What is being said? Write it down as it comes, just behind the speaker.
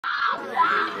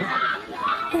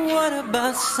What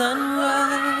about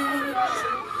sunrise?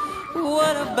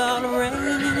 What about rain?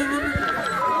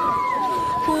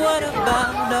 What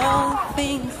about all the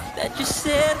things that you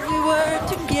said we were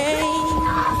to gain?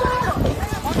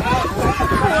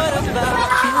 What about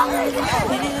killing the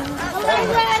fear?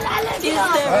 Is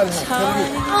there a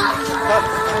time?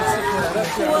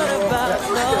 What about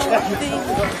all the things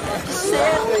that you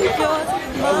said were yours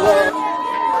and mine?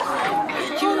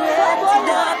 Did you ever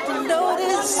stop to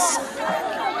notice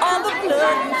all the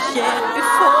blood you shed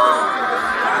before?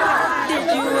 Did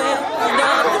you ever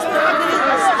stop to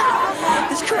notice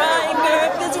this crying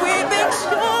earth, this weeping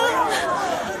shore?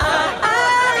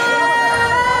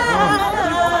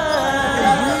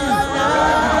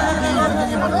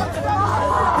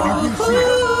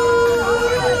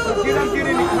 Get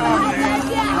in the car, man.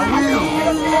 I will.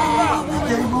 You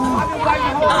can't move.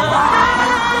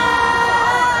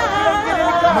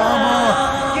 Mama.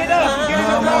 Get up. Get in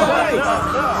the car.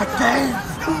 I can't.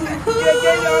 They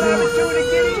gave y'all the opportunity to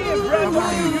get in, brother.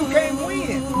 You can't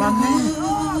win. My knee.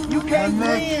 You can't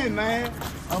win, man.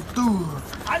 I'm through.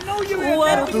 I know you.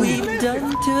 What have we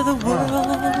done to the world?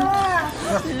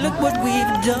 Look what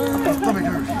we've done.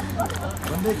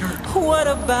 What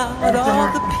about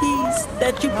all the peace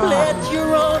that you pledged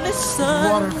your only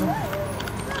son?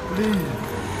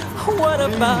 What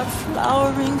about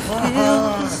flowering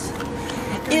fields?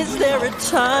 Is there a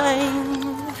time?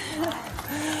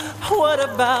 What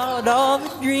about all the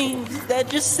dreams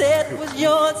that you said was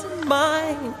yours and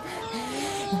mine?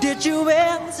 Did you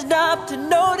ever stop to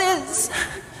notice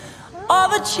all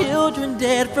the children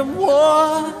dead from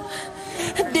war?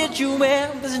 Did you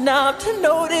ever stop to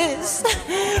notice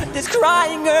this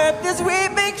crying earth, this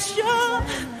weeping shore?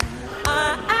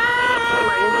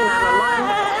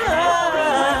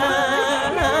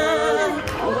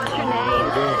 What's your name?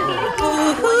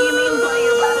 What do you mean by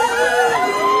your brother?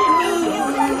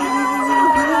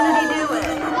 How did he do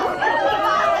it?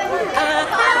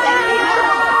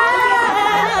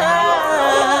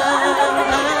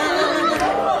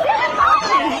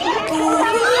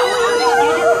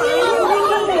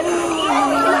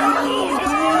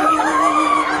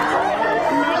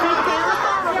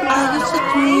 I used to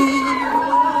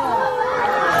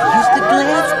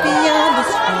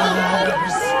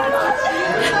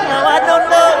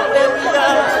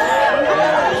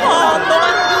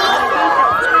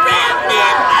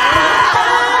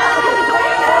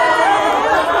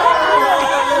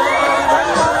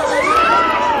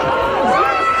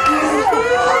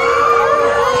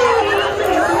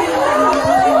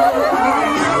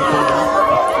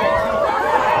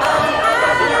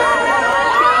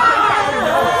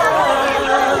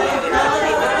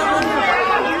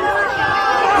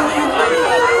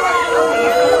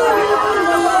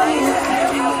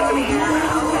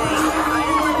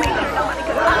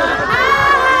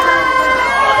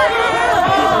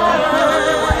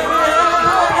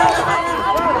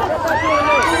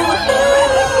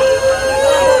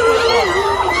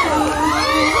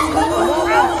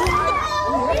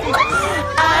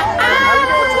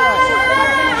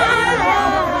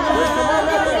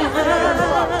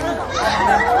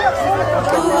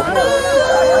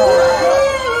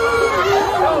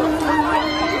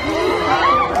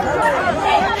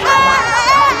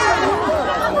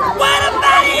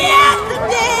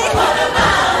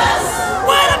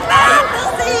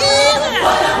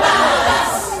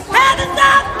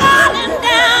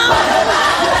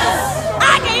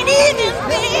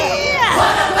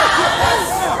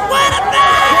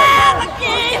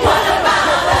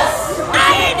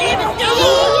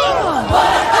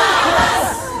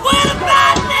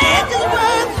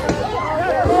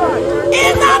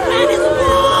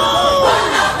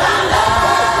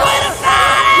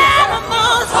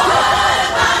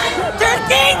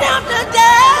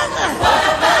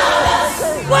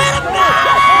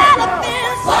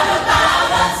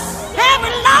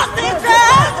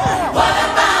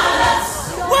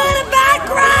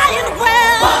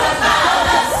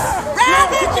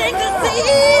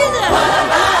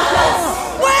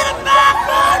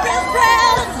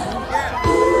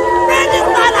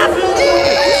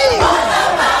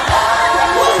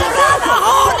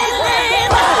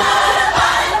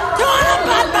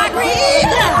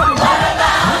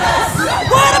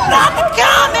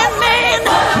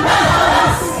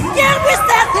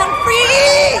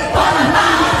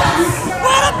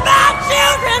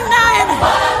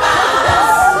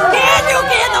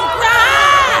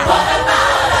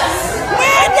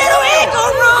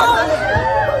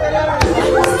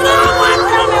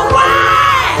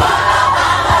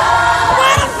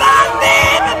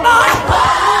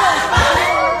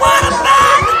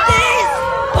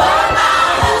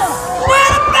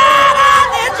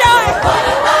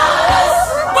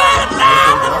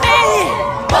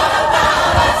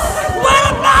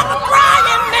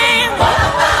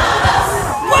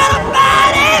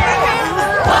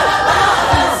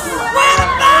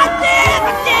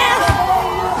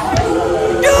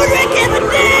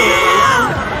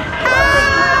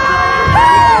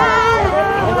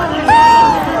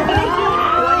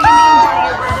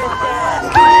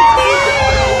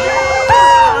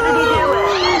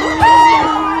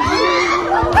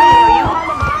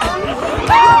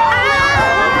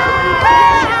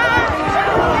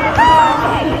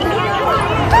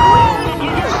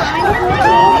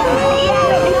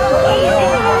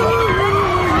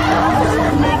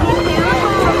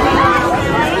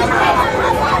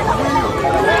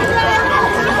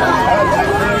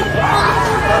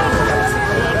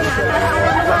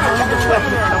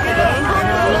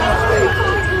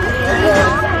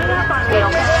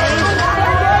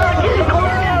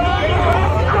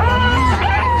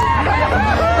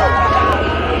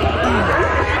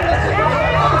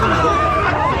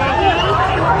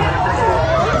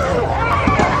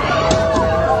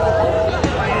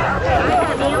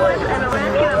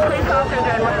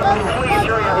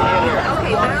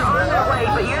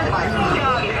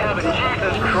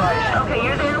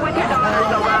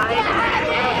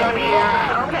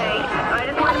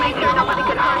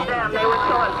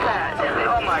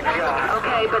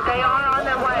Okay, but they are on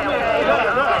their way, okay?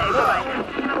 Okay, bye.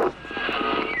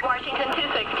 Washington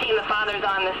 216, the father's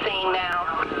on the scene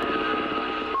now.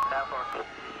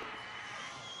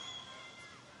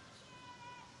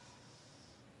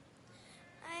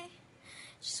 I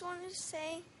just wanted to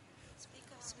say, Speak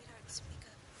up, sweetheart, speak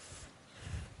up.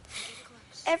 Get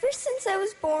close. ever since I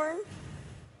was born,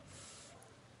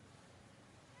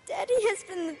 Daddy has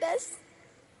been the best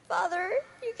father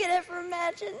you could ever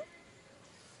imagine.